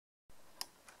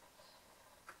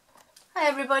Hi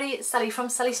everybody, it's Sally from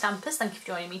Sally Stampers. Thank you for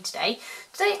joining me today.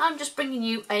 Today I'm just bringing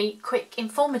you a quick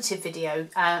informative video,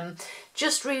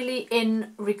 just really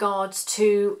in regards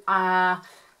to our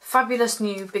fabulous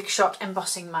new Big Shot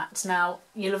embossing mats. Now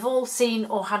you'll have all seen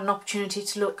or had an opportunity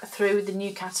to look through the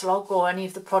new catalogue or any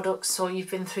of the products, or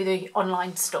you've been through the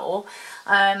online store,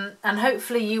 and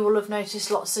hopefully you will have noticed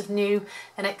lots of new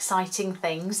and exciting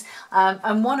things,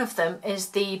 and one of them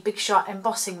is the Big Shot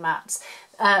embossing mats.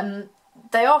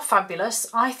 They are fabulous.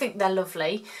 I think they're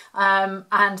lovely,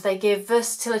 and they give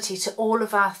versatility to all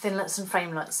of our thinlets and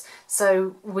framelets.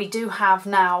 So we do have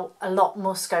now a lot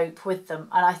more scope with them,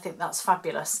 and I think that's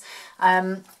fabulous.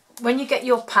 When you get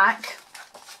your pack,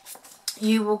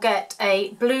 you will get a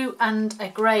blue and a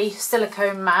grey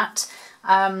silicone mat.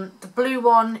 The blue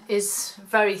one is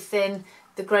very thin,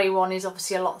 the grey one is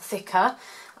obviously a lot thicker,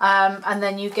 and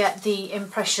then you get the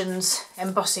Impressions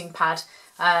embossing pad.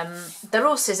 They're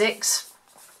all Sizzix,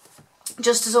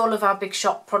 just as all of our Big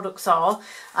Shot products are,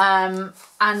 and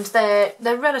they're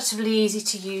relatively easy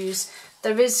to use.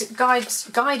 There is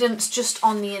guidance just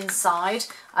on the inside,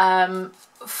 4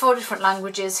 different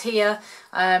languages here,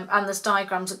 and there's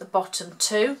diagrams at the bottom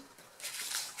too.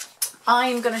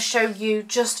 I'm going to show you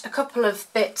just a couple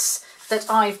of bits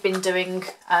that I've been doing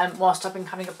whilst I've been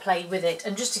having a play with it,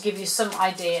 and just to give you some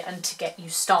idea and to get you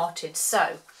started.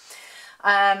 So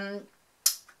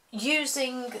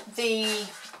using the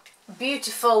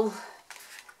beautiful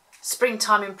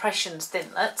Springtime Impressions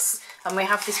thinlets, and we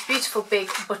have this beautiful big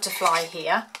butterfly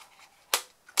here.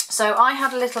 So I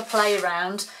had a little play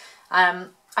around. I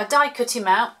die cut him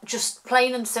out, just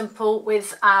plain and simple,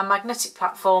 with our magnetic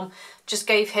platform. Just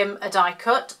gave him a die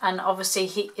cut, and obviously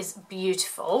he is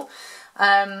beautiful.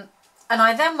 And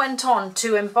I then went on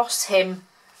to emboss him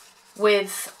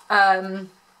with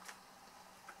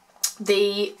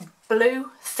the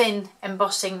blue thin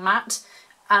embossing mat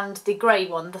and the grey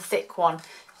one, the thick one.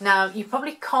 Now you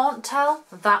probably can't tell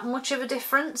that much of a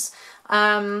difference.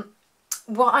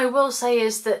 What I will say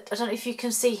is that, I don't know if you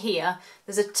can see here,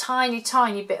 there's a tiny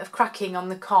bit of cracking on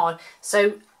the card.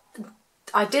 So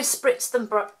I did spritz them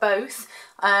both,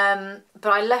 but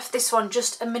I left this one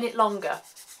just a minute longer,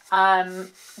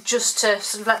 just to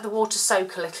sort of let the water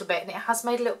soak a little bit, and it has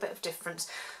made a little bit of difference.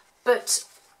 But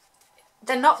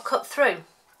they're not cut through.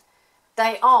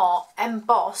 They are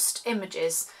embossed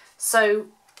images. So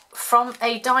from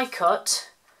a die cut,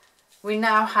 we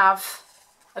now have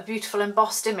a beautiful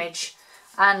embossed image.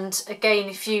 And again,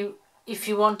 if you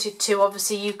wanted to,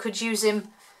 obviously you could use him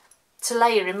to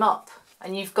layer him up,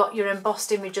 and you've got your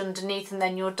embossed image underneath and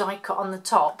then your die cut on the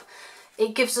top.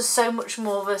 It gives us so much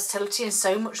more versatility and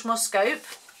so much more scope.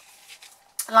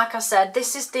 Like I said,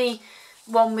 this is the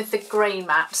one with the grey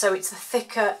mat, so it's a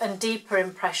thicker and deeper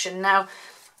impression. Now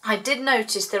I did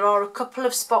notice there are a couple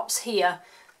of spots here,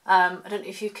 I don't know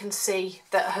if you can see,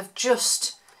 that have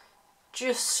just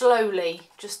slowly,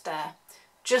 just there,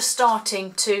 just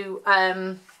starting to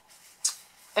die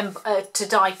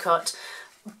cut.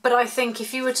 But I think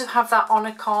if you were to have that on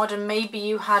a card, and maybe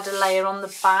you had a layer on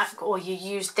the back, or you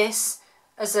used this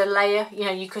as a layer, you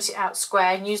know, you cut it out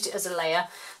square and used it as a layer,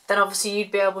 then obviously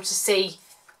you'd be able to see,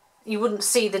 you wouldn't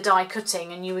see the die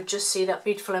cutting and you would just see that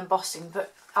beautiful embossing.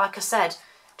 But like I said,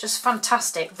 just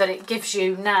fantastic that it gives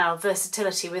you now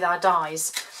versatility with our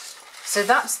dies. So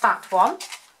that's that one.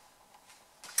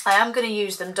 I am going to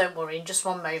use them, don't worry, in just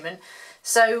one moment.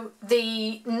 So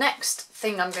the next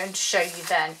thing I'm going to show you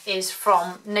then is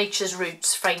from Nature's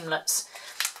Roots framelets.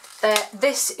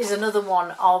 This is another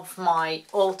one of my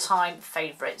all-time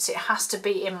favourites. It has to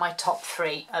be in my top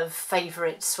 3 of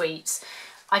favourite sweets.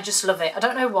 I just love it. I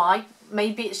don't know why.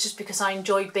 Maybe it's just because I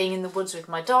enjoy being in the woods with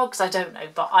my dogs. I don't know,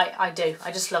 but I do.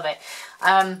 I just love it.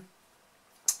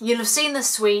 You'll have seen the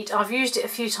suite. I've used it a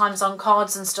few times on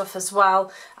cards and stuff as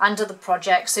well, and other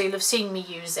projects, so you'll have seen me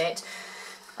use it.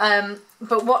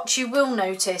 But what you will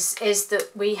notice is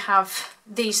that we have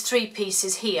these 3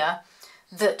 pieces here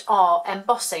that are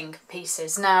embossing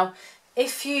pieces. Now,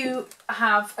 if you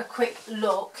have a quick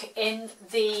look in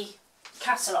the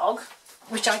catalogue,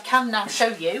 which I can now show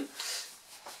you,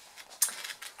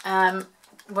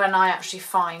 when I actually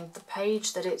find the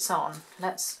page that it's on.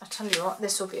 I tell you what,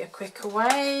 this will be a quicker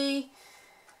way.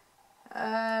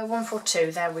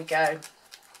 142, there we go.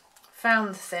 Found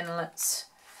the thinlets.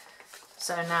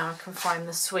 So now I can find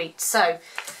the suite. So,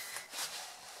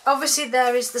 obviously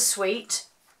there is the suite.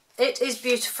 It is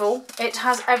beautiful. It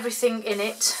has everything in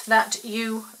it that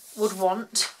you would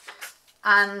want.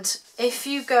 And if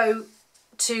you go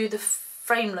to the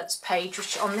framelets page,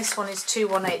 which on this one is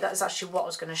 218, that's actually what I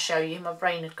was going to show you, my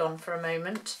brain had gone for a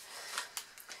moment.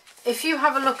 If you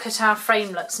have a look at our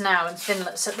framelets now and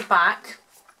thinlets at the back,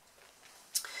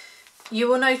 you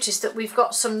will notice that we've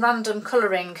got some random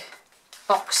colouring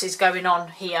boxes going on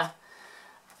here,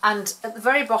 and at the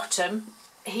very bottom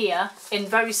here in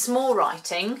very small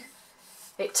writing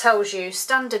it tells you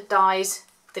standard dies,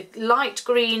 the light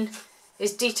green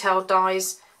is detailed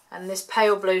dies and this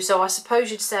pale blue, so I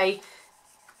suppose you'd say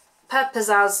Pet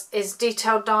Pizzazz is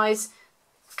detailed dies,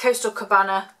 Coastal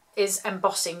Cabana is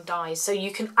embossing dies, so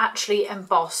you can actually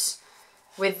emboss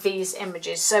with these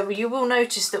images. So you will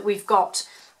notice that we've got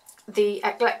the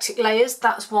eclectic layers,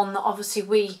 that's one that obviously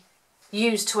we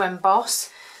use to emboss,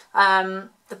 the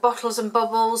bottles and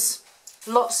bubbles,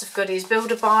 lots of goodies,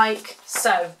 build a bike,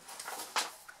 so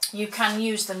you can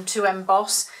use them to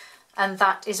emboss, and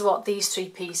that is what these 3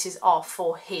 pieces are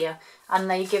for here, and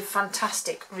they give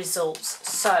fantastic results.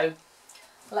 So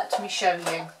let me show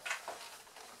you.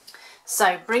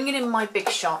 So bringing in my Big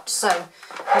Shot, so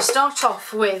you start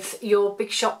off with your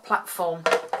Big Shot platform,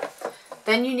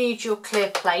 then you need your clear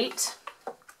plate,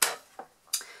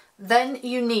 then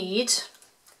you need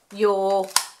your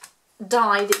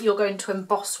die that you're going to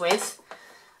emboss with,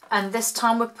 and this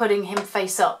time we're putting him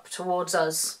face up towards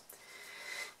us.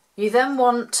 You then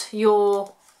want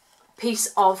your piece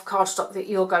of cardstock that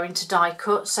you're going to die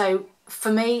cut. So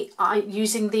for me,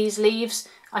 using these leaves,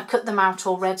 I cut them out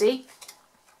already,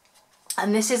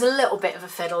 and this is a little bit of a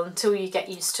fiddle until you get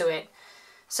used to it.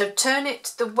 So turn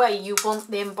it the way you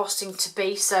want the embossing to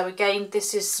be. So again,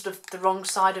 this is sort of the wrong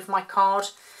side of my card,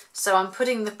 so I'm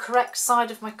putting the correct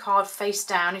side of my card face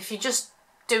down. If you're just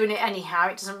doing it anyhow,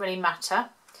 it doesn't really matter.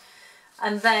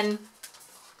 And then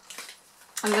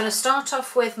I'm going to start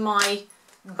off with my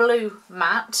blue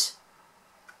mat,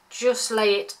 just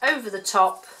lay it over the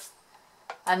top,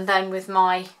 and then with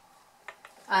my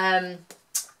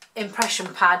impression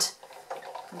pad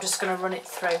I'm just going to run it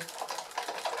through,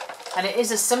 and it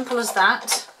is as simple as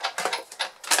that.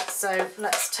 So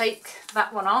let's take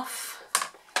that one off,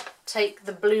 take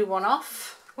the blue one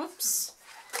off, whoops,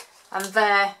 and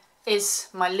there is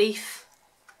my leaf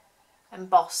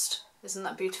embossed. Isn't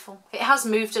that beautiful? It has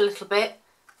moved a little bit.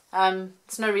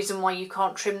 There's no reason why you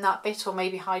can't trim that bit or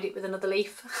maybe hide it with another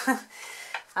leaf.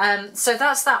 So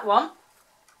that's that one.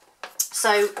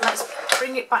 So let's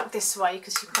bring it back this way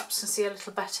because you perhaps can see a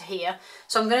little better here.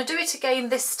 So I'm going to do it again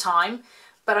this time,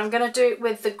 but I'm going to do it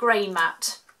with the grey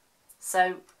mat.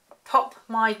 So pop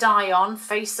my die on,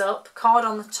 face up, card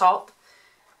on the top,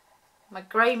 my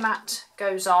grey mat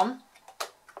goes on,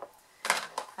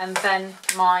 and then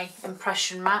my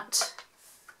impression mat,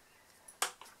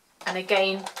 and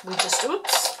again we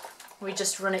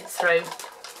just run it through.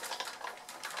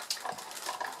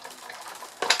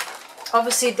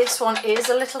 Obviously this one is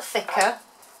a little thicker,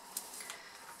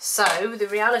 so the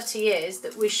reality is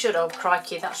that we should, oh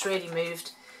crikey, that's really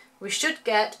moved, we should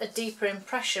get a deeper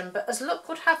impression, but as luck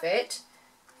would have it,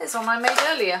 here's one I made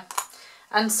earlier.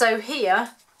 And so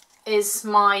here is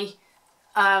my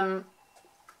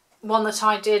one that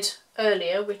I did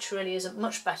earlier, which really isn't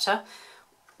much better,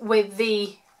 with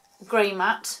the grey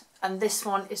mat, and this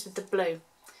one is with the blue.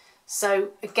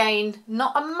 So again,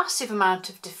 not a massive amount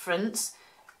of difference,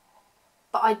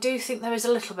 but I do think there is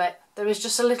a little bit. There is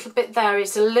just a little bit there.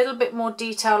 It's a little bit more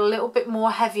detailed, a little bit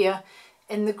more heavier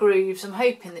in the grooves. I'm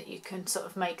hoping that you can sort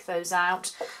of make those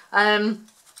out.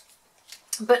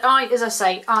 But as I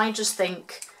say, I just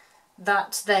think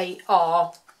that they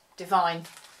are divine.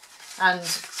 And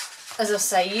as I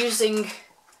say,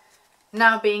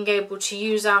 now being able to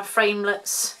use our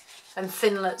framelets and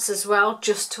thinlets as well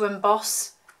just to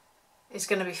emboss is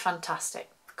going to be fantastic.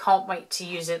 Can't wait to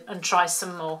use it and try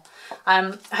some more.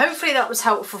 Hopefully that was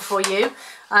helpful for you.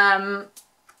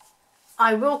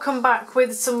 I will come back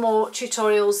with some more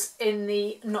tutorials in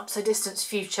the not so distant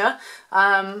future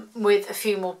with a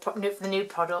few more the new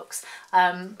products,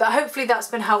 but hopefully that's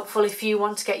been helpful. If you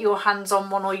want to get your hands on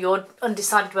one or you're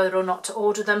undecided whether or not to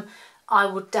order them, I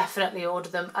would definitely order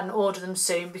them, and order them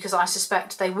soon, because I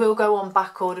suspect they will go on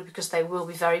back order because they will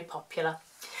be very popular.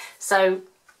 So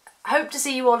hope to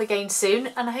see you all again soon,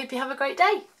 and I hope you have a great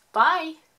day. Bye.